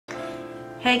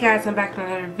Hey guys, I'm back with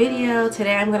another video.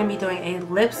 Today I'm going to be doing a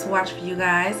lip swatch for you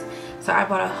guys. So I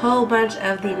bought a whole bunch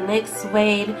of the NYX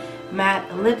Seude matte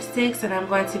lipsticks and I'm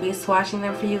going to be swatching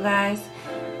them for you guys.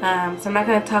 So I'm not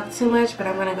going to talk too much, but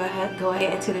I'm going to go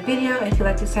ahead into the video. If you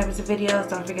like this type of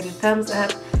videos, don't forget to thumbs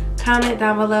up, comment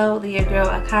down below, leave your girl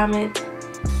a comment.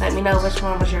 Let me know which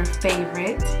one was your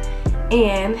favorite.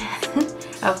 And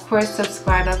of course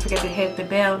subscribe. Don't forget to hit the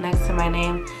bell next to my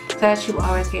name so that you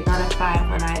always get notified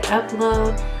when I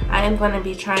upload. I am going to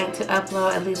be trying to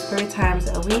upload at least 3 times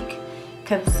a week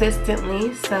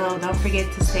consistently, so don't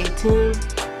forget to stay tuned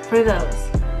for those.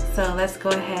 So let's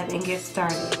go ahead and get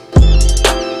started.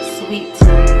 Sweet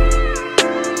Tooth.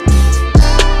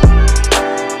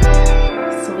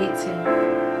 Sweet Tooth.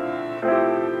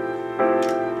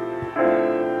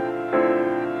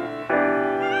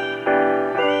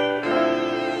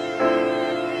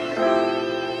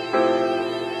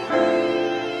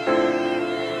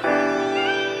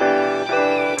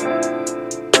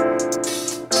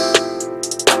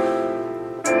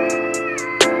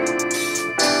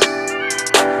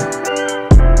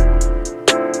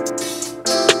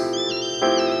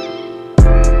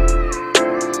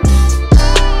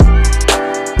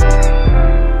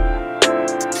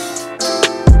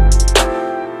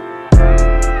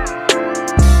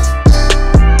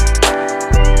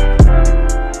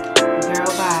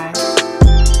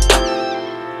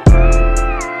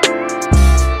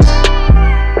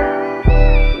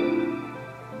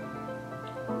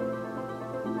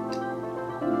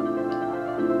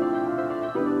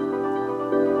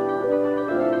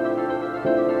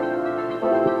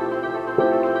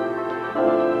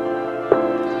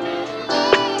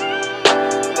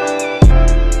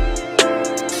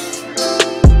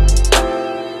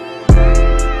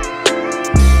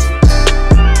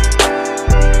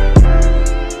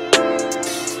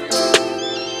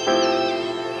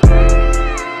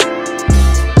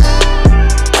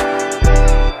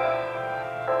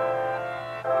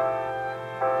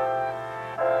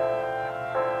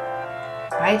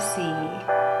 Spicy.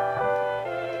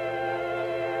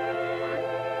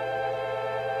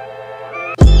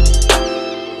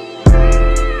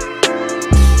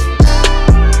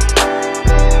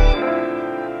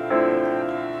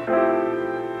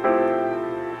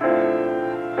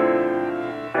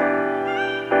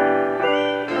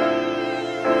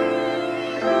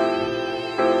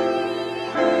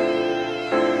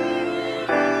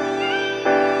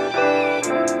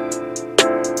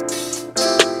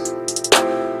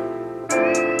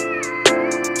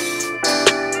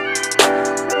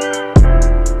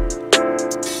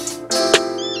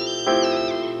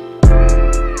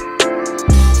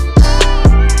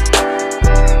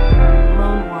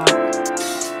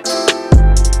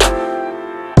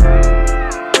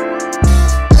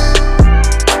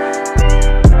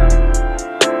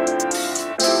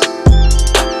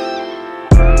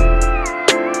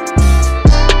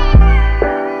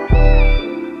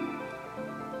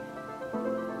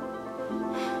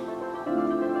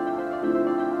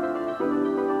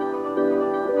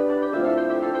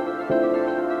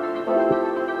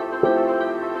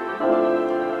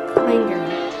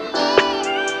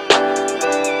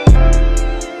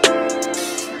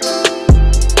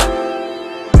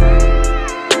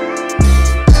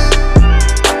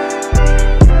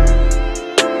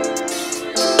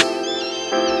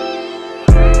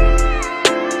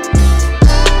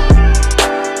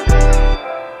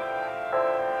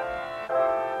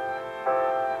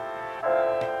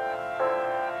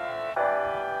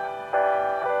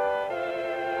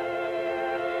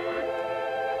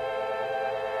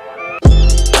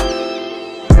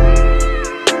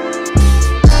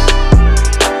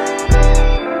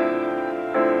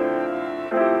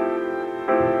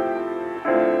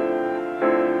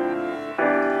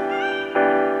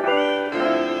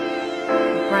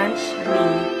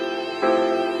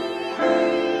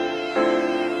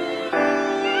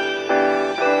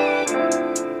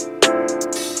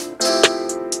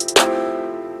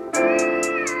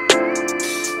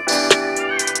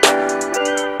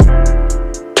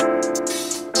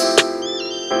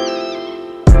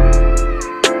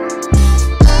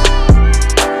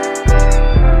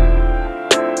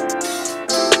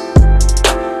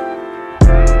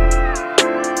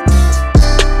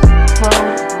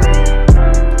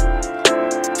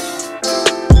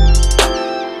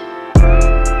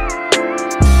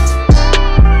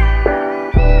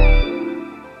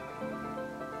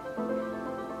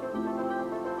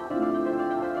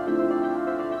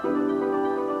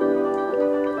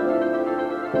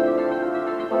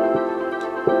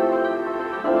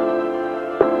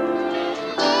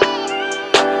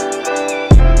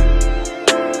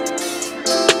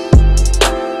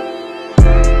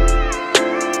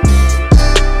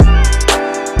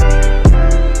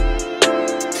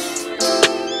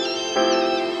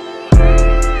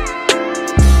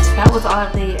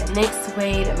 NYX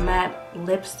Seude matte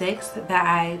lipsticks that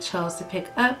I chose to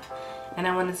pick up, and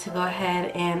I wanted to go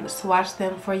ahead and swatch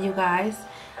them for you guys.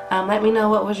 Let me know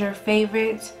what was your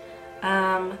favorite.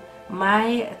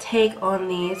 My take on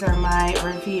these, or my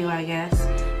review I guess,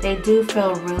 they do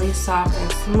feel really soft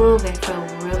and smooth. They feel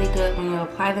really good when you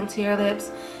apply them to your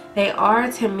lips. They are,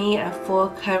 to me, a full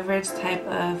coverage type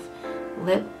of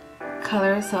lip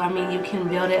color, so I mean you can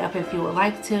build it up if you would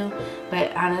like to,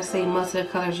 but honestly most of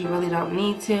the colors you really don't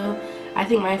need to. I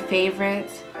think my favorite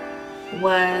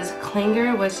was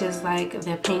Clinger, which is like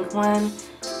the pink one,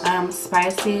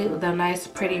 Spicy, the nice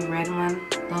pretty red one.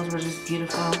 Those were just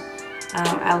beautiful.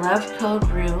 I loved Code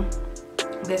Brew,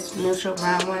 this neutral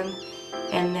brown one,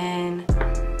 and then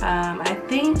I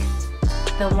think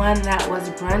the one that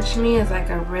was Brunch Me is like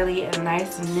a really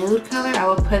nice nude color. I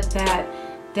would put that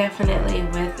definitely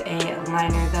with a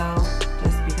liner though,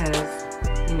 just because,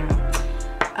 you know.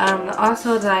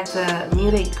 Also like the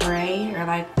muted gray, or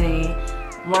like the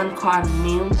one called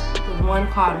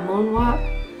Moonwalk,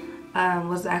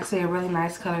 was actually a really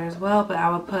nice color as well, but I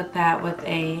would put that with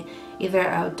either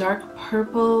a dark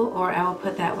purple, or I would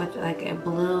put that with like a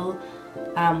blue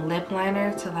lip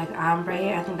liner to like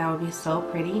ombre. I think that would be so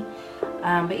pretty.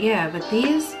 But yeah, but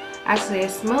these actually, they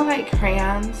smell like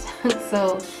crayons,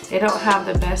 so they don't have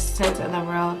the best scent in the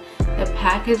world. The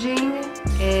packaging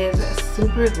is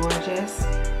super gorgeous.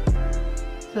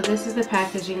 So this is the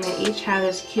packaging. They each have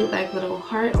this cute like little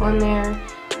heart on there.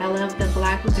 I love the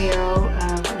black barrel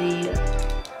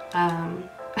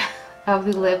of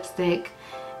the lipstick,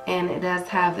 and it does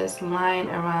have this line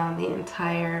around the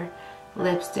entire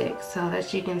lipstick so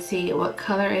that you can see what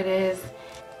color it is.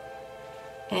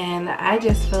 And I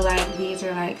just feel like these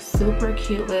are like super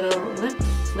cute little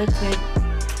liquid.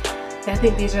 I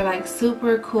think these are like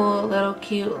super cool little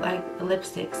cute like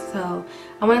lipsticks. So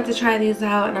I wanted to try these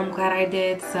out, and I'm glad I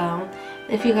did. So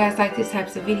if you guys like these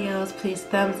types of videos, please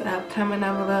thumbs up, comment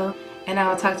down below, and I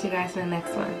will talk to you guys in the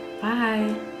next one.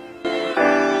 Bye!